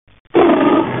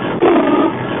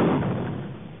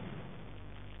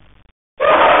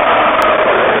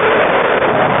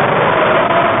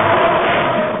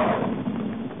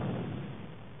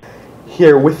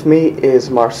Here with me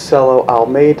is Marcel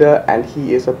Almeda, and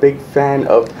he is a big fan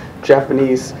of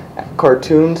Japanese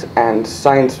cartoons and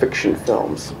science fiction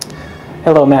films.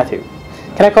 Hello, Matthew.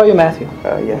 Can I call you Matthew?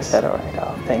 Yes. Is that all right?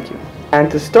 Oh, thank you.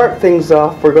 And to start things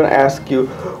off, we're going to ask you,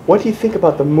 what do you think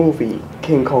about the movie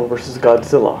King Kong vs.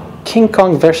 Godzilla? King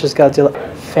Kong vs. Godzilla.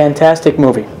 Fantastic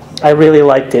movie. I really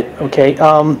liked it, okay?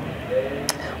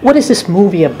 What is this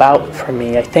movie about for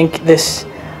me?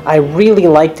 I really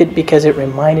liked it because it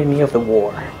reminded me of the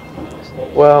war.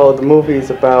 Well, the movie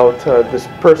is about this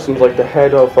person, like the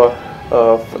head of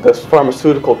this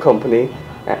pharmaceutical company,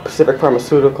 Pacific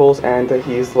Pharmaceuticals, and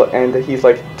he's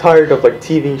like tired of like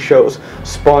TV shows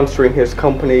sponsoring his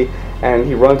company, and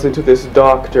he runs into this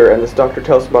doctor, and this doctor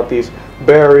tells him about these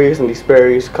berries, and these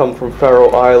berries come from Faroe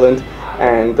Island,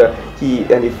 and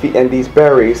these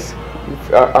berries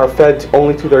are fed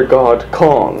only to their god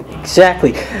Kong.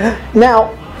 Exactly.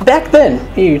 Now, back then,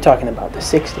 you're talking about the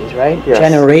 60s, right? Yes.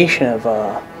 Generation of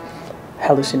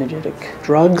hallucinogenic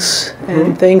drugs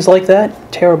and things like that,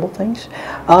 terrible things.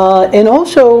 And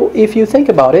also, if you think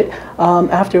about it,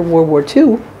 after World War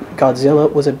II,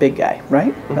 Godzilla was a big guy,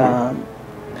 right?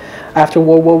 After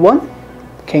World War I,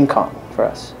 King Kong for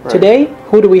us. Right. Today,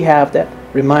 who do we have that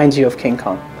reminds you of King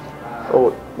Kong?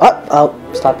 Oh, I'll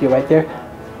stop you right there.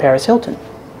 Paris Hilton.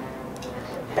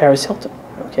 Paris Hilton,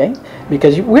 okay?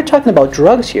 Because we're talking about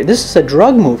drugs here. This is a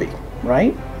drug movie,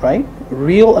 right? Right?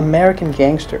 Real American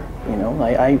gangster. You know,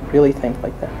 I really think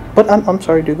like that. But I'm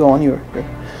sorry to go on your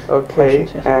okay.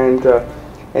 Yes. And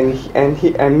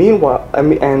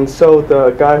so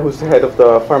the guy who's the head of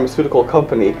the pharmaceutical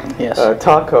company, Yes.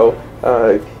 Taco,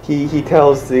 he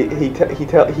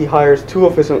hires two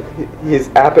of his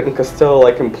Abbott and Costello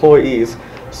like employees,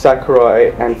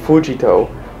 Sakurai and Fujito,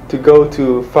 to go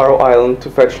to Faroe Island to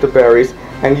fetch the berries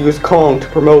and use Kong to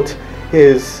promote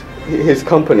his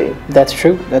company. That's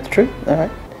true. That's true. All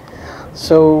right.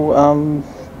 So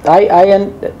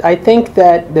I think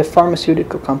that the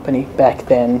pharmaceutical company back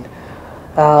then,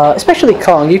 especially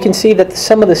Kong, you can see that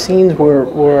some of the scenes were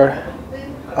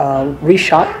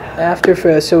reshot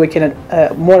after so we can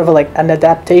more of an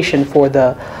adaptation for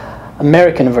the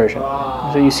American version.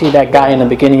 So you see that guy in the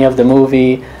beginning of the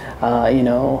movie.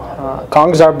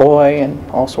 Kong's our boy and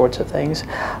all sorts of things.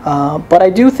 But I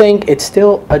do think it's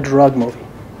still a drug movie.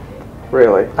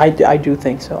 Really? I do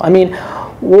think so. I mean,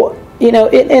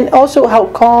 and also how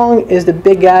Kong is the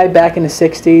big guy back in the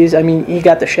 60s. I mean, he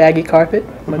got the shaggy carpet.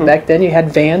 But back then you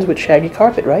had vans with shaggy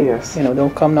carpet, right? Yes. You know,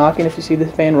 don't come knocking if you see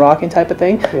this van rocking type of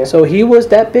thing. Yeah. So he was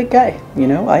that big guy. You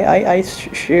know, I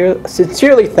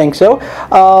sincerely think so.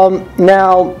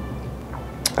 Now,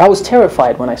 I was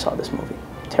terrified when I saw this movie.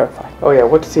 Terrified. Oh yeah,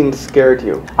 what scene scared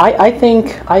you? I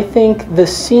think the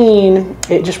scene,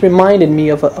 it just reminded me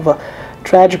of a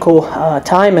tragical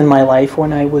time in my life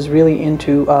when I was really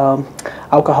into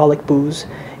alcoholic booze,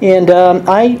 and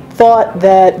I thought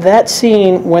that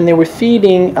scene when they were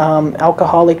feeding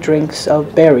alcoholic drinks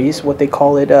of berries, what they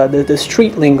call it, the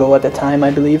street lingo at the time,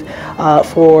 I believe,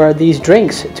 for these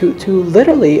drinks to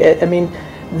literally, I mean,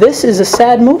 this is a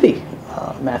sad movie.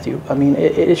 Matthew. I mean,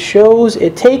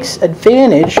 it takes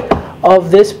advantage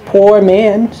of this poor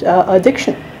man's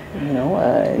addiction. You know,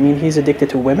 I mean, he's addicted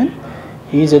to women.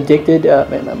 He's addicted.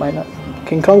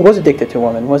 King Kong was addicted to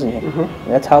women, wasn't he?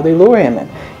 That's how they lure him in.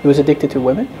 He was addicted to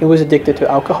women. He was addicted to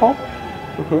alcohol.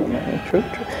 True.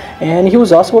 And he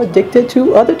was also addicted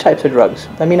to other types of drugs.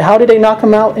 I mean, how did they knock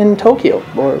him out in Tokyo?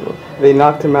 They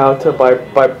knocked him out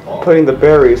by putting the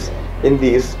berries in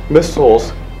these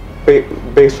missiles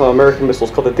based on American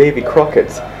missiles called the Davy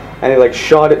Crockett's, and they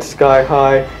shot it sky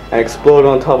high and exploded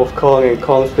on top of Kong, and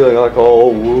Kong's feeling like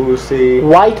all woozy.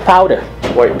 White powder.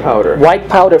 White powder. White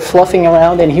powder fluffing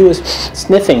around, and he was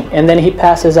sniffing, and then he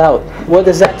passes out. What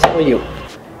does that tell you?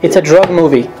 It's a drug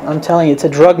movie. I'm telling you, it's a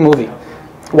drug movie.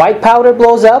 White powder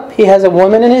blows up, he has a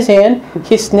woman in his hand,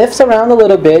 he sniffs around a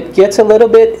little bit, gets a little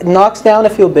bit, knocks down a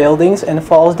few buildings, and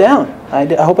falls down. I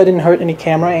hope I didn't hurt any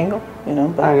camera angle, you know.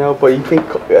 But I know, but you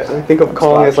think of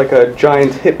Kong as like a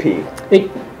giant hippie.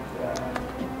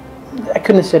 I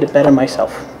couldn't have said it better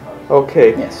myself.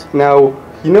 Okay. Yes. Now,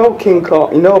 you know King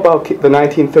Kong. You know about the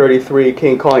 1933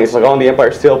 King Kong. He's on the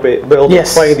Empire State Building,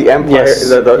 yes. playing the Empire, yes.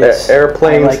 the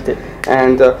airplanes. I liked it.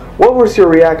 And what was your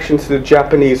reaction to the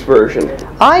Japanese version?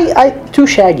 Too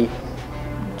shaggy.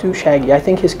 Too shaggy. I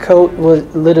think his coat was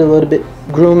a little bit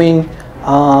grooming,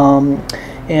 and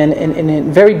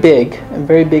very big.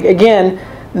 Again,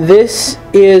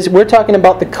 we're talking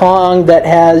about the Kong that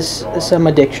has some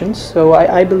addictions, so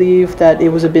I believe that it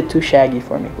was a bit too shaggy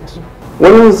for me.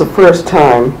 When was the first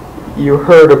time you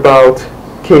heard about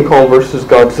King Kong vs.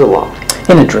 Godzilla?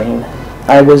 In a dream.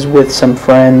 I was with some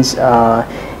friends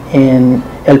in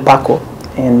El Paco,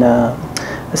 in a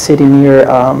city near,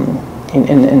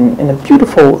 in a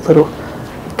beautiful little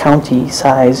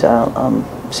county-size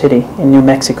city in New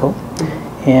Mexico,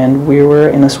 and we were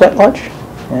in a sweat lodge,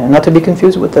 not to be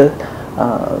confused with the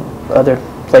other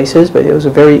places, but it was a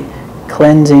very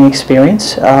cleansing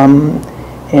experience,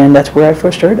 and that's where I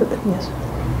first heard of it. Yes.